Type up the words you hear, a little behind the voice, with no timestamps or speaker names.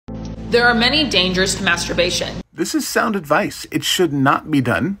There are many dangers to masturbation. This is sound advice. It should not be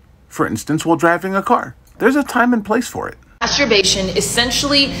done, for instance, while driving a car. There's a time and place for it. Masturbation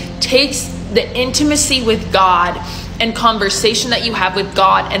essentially takes the intimacy with God and conversation that you have with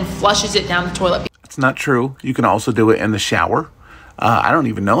God and flushes it down the toilet. It's not true. You can also do it in the shower. I don't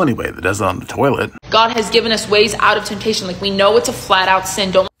even know anybody that does it on the toilet. God has given us ways out of temptation. Like, we know it's a flat out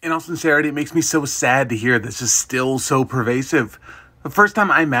sin. In all sincerity, it makes me so sad to hear this is still so pervasive. The first time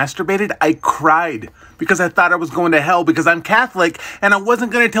I masturbated, I cried because I thought I was going to hell because I'm Catholic and I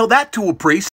wasn't going to tell that to a priest.